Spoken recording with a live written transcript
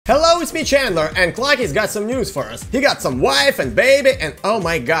Hello, it's me Chandler, and Clucky's got some news for us. He got some wife and baby, and oh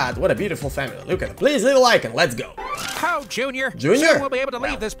my god, what a beautiful family. Look at it. Please leave a like and let's go. Oh, Junior. Junior? Soon we'll be able to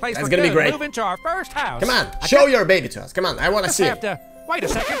leave this place that's for gonna good be great. Move into our first house. Come on, show your baby to us. Come on, I want to see it. Wait a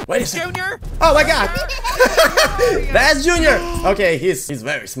second. Wait a second. Junior? Oh my god. That's Junior. Okay, he's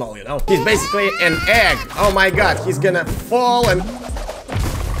very small, you know. He's basically an egg. Oh my god, he's gonna fall and...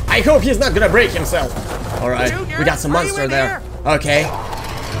 I hope he's not gonna break himself. Alright, we got some monster there. Okay.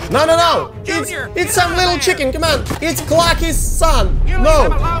 No, no, no! Junior, it's some little chicken, come on! It's Clucky's son! You No!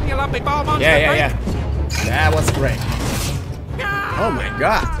 leave him alone, you lumpy ball monster. Yeah. That was great. Oh my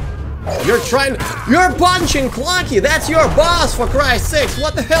god. You're punching Clucky! That's your boss, for Christ's sakes!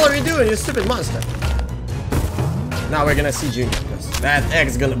 What the hell are you doing, you stupid monster? Now we're gonna see Junior, because that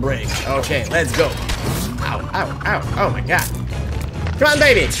egg's gonna break. Okay, let's go. Ow, ow, ow, oh my god. Come on,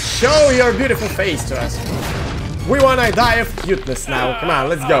 baby! Show your beautiful face to us. We wanna die of cuteness now. Come on,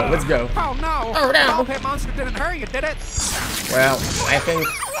 let's go, let's go. Oh no! Oh no! The ball pit monster didn't hurt you, did it? Well, I think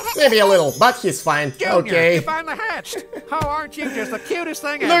maybe a little, but he's fine. Junior, Okay. you finally hatched. Oh, aren't you just the cutest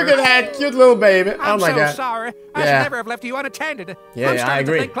thing ever? Look at that cute little baby. I'm Oh my so god. sorry. I Yeah. should never have left you unattended. Yeah, I'm I starting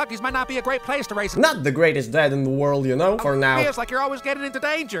agree. to think Clucky's might not be a great place to raise him. Not the greatest dad in the world, you know, for now. Feels like you're always getting into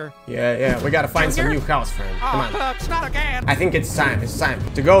danger. Yeah, we gotta find some Junior? new house for him. Oh, Come on. Clucks, not again. I think it's time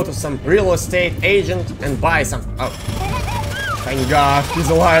to go to some real estate agent and buy something. Oh. Thank God, he's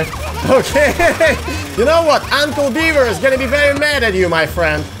alive. Okay. You know what? Uncle Beaver is gonna be very mad at you, my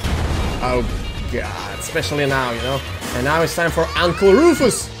friend. Oh God, especially now, you know. And now it's time for Uncle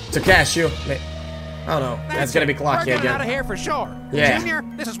Rufus to catch you. Oh no, that's gonna be Clucky We're getting again. out of here for sure. Yeah. Junior,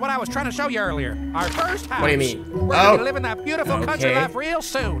 this is what I was trying to show you earlier. Our first house. What do you mean? We're gonna be living that beautiful country life real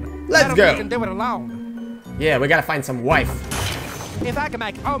soon. Let's I don't go. think we can do it alone. Yeah, we gotta find some wife. If I can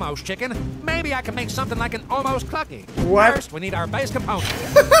make almost chicken, maybe I can make something like an almost Clucky. What? First, we need our base components.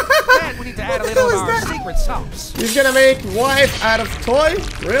 Then we need to add a little of hell our is that? secret sauce. He's gonna make wife out of toy?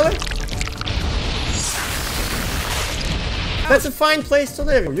 Really? That's a fine place to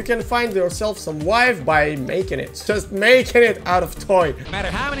live. You can find yourself some wife by making it. Just making it out of toy. No matter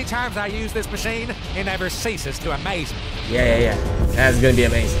how many times I use this machine, it never ceases to amaze me. Yeah. That's gonna be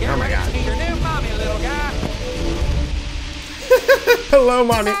amazing. Oh my Get ready god. to be your new mommy, little guy. Hello,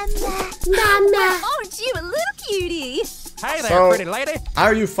 mommy. Mama, aren't you a little cutie? Hey there, So- pretty lady.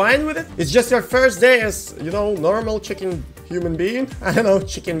 Are you fine with it? It's just your first day as, you know, normal chicken human being. I don't know,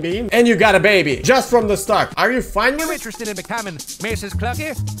 chicken being. And you got a baby. Just from the start. Are you fine with You it? interested in becoming Mrs.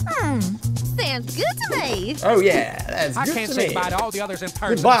 Clucky? Sounds good to me. Oh yeah, that's I good can't to say me. goodbye to all the others in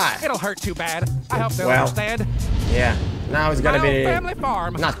person. Goodbye. It'll hurt too bad. I hope they'll Well, understand. Yeah. Now it's gonna My old be family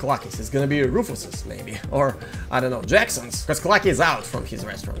farm. not Clucky's. It's gonna be Rufus's maybe, or I don't know, Jackson's, because Clucky is out from his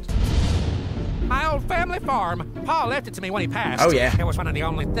restaurant. My old family farm. Paul left it to me when he passed. Oh, yeah. It was one of the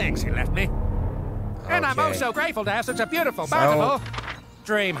only things he left me. And I'm oh Okay. so grateful to have such a beautiful, bountiful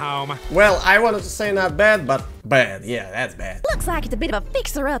dream home. Well, I wanted to say not bad, but bad. Yeah, that's bad. Looks like it's a bit of a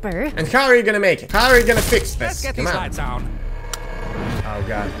fixer-upper. And how are you gonna make it? How are you gonna fix this? Let's get Come these on. lights on. Oh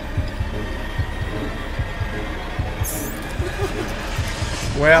god.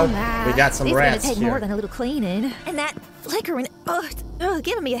 Well, we got some this rats is gonna take here. more than a little cleaning. And that flickering,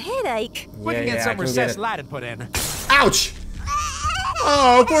 giving me a headache. We can get I some can get recessed it. lighting put in. Ouch!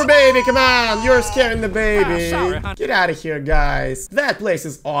 Oh, poor baby, come on! You're scaring the baby. sorry, hon. Get out of here, guys. That place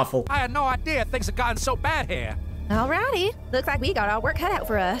is awful. I had no idea things had gotten so bad here. Alrighty, looks like we got our work cut out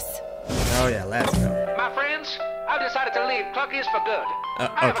for us. Oh yeah, let's go. My friends, I've decided to leave Clucky's for good. I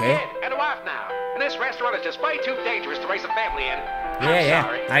have okay. a kid and a wife now, and this restaurant is just way too dangerous to raise a family in. Yeah,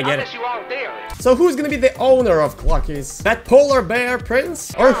 Sorry. I get it. miss you all dearly. So who's gonna be the owner of Clucky's? That polar bear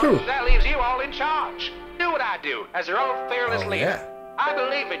prince? Or who? That leaves you all in charge. Do what I do as your own fearless leader. yeah. I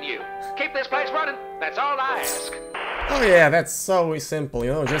believe in you. Keep this place running. That's all I ask. Oh yeah, that's so simple,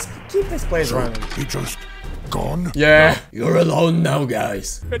 you know, just keep this place running. He just gone? Yeah, you're alone now,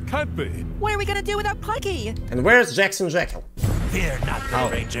 guys. It can't be. What are we gonna do without Clucky? And where's Jackson Jekyll? Fear not, Oh,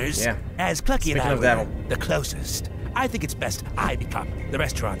 the Rangers. yeah. As Clucky and Speaking I of were devil. the closest, I think it's best I become the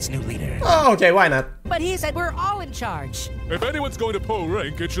restaurant's new leader. Oh, okay, why not? But he said we're all in charge. If anyone's going to pull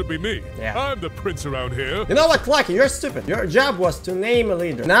rank, it should be me. Yeah. I'm the prince around here. You know what, Clucky, you're stupid. Your job was to name a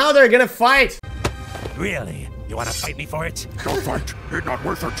leader. Now they're gonna fight. Really? You want to fight me for it? Don't fight. It's not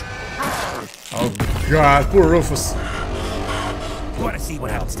worth it. Oh god, poor Rufus. You want to see what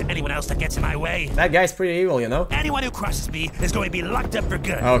happens to anyone else that gets in my way? That guy's pretty evil, you know? Anyone who crosses me is going to be locked up for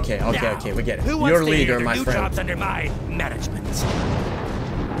good. Okay, Now, we get it. Who wants You're to leader, hear my new friend. jobs under my management?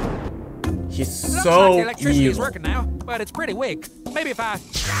 He's Looks like the so electricity is evil. working now, but it's pretty weak. Maybe if I...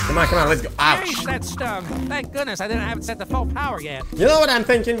 Come on, let's go. Ouch. Yeesh, that stung. Thank goodness I didn't have it set to full power yet. You know what I'm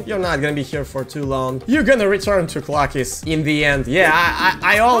thinking? You're not gonna be here for too long. You're gonna return to Clucky's in the end. Yeah,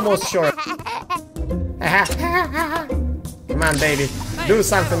 I almost sure. Come on, baby. Do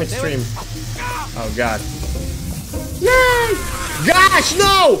something extreme. Oh, God. Yay! Gosh,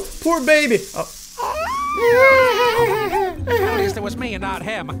 no! Poor baby. Oh. At least it was me and not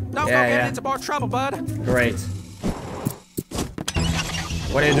him. Don't go getting into more trouble, bud. Great.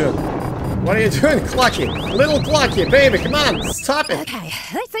 What are you doing? What are you doing, Clucky? Little Clucky, baby, come on, stop it. Okay,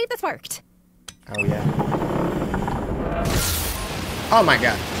 let's see if this worked. Oh, yeah. Oh, my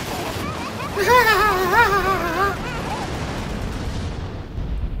God.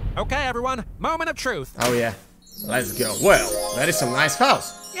 Okay, everyone. Moment of truth. Oh, yeah. Let's go. Well, that is some nice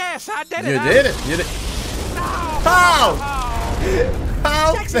house. Yes, I did it. You did it. You did. How?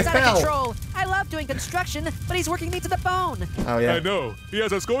 How the Jackson's out of hell? control. I love doing construction, but he's working me to the bone. Oh, I yeah. know. He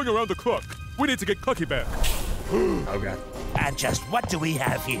has us going around the clock. We need to get Clucky back. Oh, God. And just what do we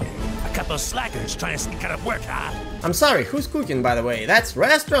have here? A couple of slackers trying to sneak out of work, huh? I'm sorry, who's cooking, by the way? That's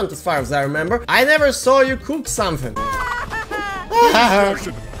restaurant, as far as I remember. I never saw you cook something.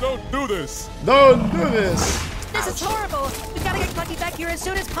 Jackson, don't do this. Don't do this. This is horrible. We gotta get Clucky back here as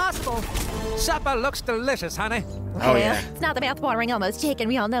soon as possible. Supper looks delicious, honey. Oh, Well, yeah. it's not the mouth-watering almost chicken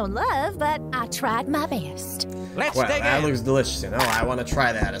we all know and love, but I tried my best. Let's Well, dig that in. looks delicious, you know. I want to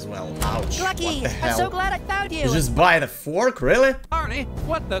try that as well. Ouch. Clucky, What the I'm hell? so glad I found you. You just buy the fork, really? Barney,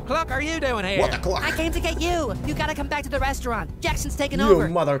 what the cluck are you doing here? What the cluck? I came to get you. You gotta come back to the restaurant. Jackson's taking You over.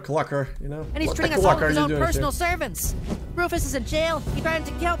 mother clucker, you know? And he's What the treating us all cluck are as his you own doing personal here? servants. Rufus is in jail. He tried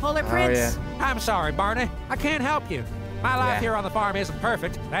to kill Polar Oh, Prince. yeah. I'm sorry, Barney. I can't help you. My life Yeah. here on the farm isn't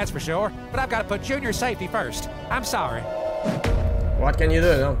perfect, that's for sure. But I've got to put Junior's safety first. I'm sorry. What can you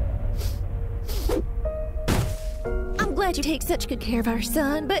do, no? I'm glad you take such good care of our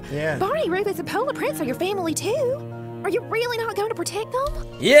son, but Yeah. Barney, Rufus, and Polar Prince are your family too. Are you really not going to protect them?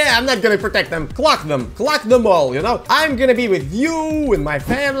 Yeah, I'm not gonna protect them. Clock them all, you know? I'm gonna be with you, with my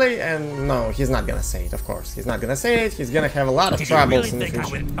family, and no, he's not gonna say it, of course. He's not gonna say it. He's gonna have a lot of Did you troubles really in the think I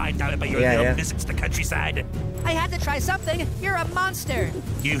future. wouldn't find out about your Yeah, little yeah. visits to the countryside? I had to try something. You're a monster.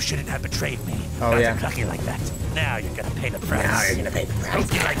 You shouldn't have betrayed me. Oh, Not yeah. to Clucky like that. Now you're gonna pay the price. Now you're gonna pay the price.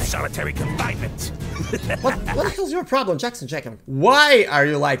 Hope you like solitary confinement. What the hell's your problem, Jackson? Why are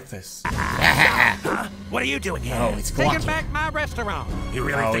you like this? Huh? What are you doing here? Oh, it's Taking Clocky. back my restaurant. You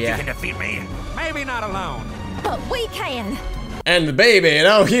really Oh, think yeah. you can defeat me? Maybe not alone. But we can. And the baby, you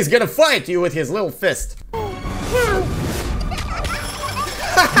know, he's gonna fight you with his little fist.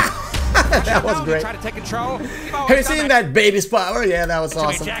 That was You great. try to take control. You've Have you always done seen that. that baby's power? Yeah, that was To me,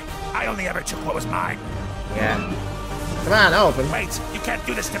 awesome. Jack, I only ever took what was mine. Yeah. Come on, open. Wait, you can't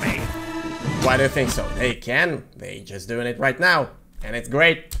do this to me. Why do you think so? They can. They just doing it right now. And it's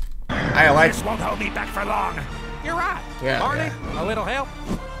great. I like This won't hold me back for long. You're right. Yeah, Barney, a little help.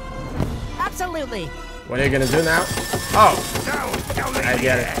 Absolutely. What are you gonna do now? Oh, No, don't leave I me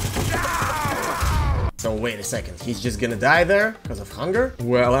get here. it. So wait a second, he's just gonna die there because of hunger?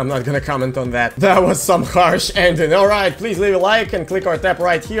 Well, I'm not gonna comment on that. That was some harsh ending. Alright, please leave a like and click or tap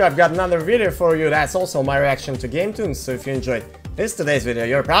right here. I've got another video for you. That's also my reaction to GameToons, so if you enjoyed today's video,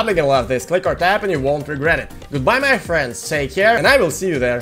 you're probably gonna love this. Click or tap and you won't regret it. Goodbye, my friends. Take care, and I will see you there.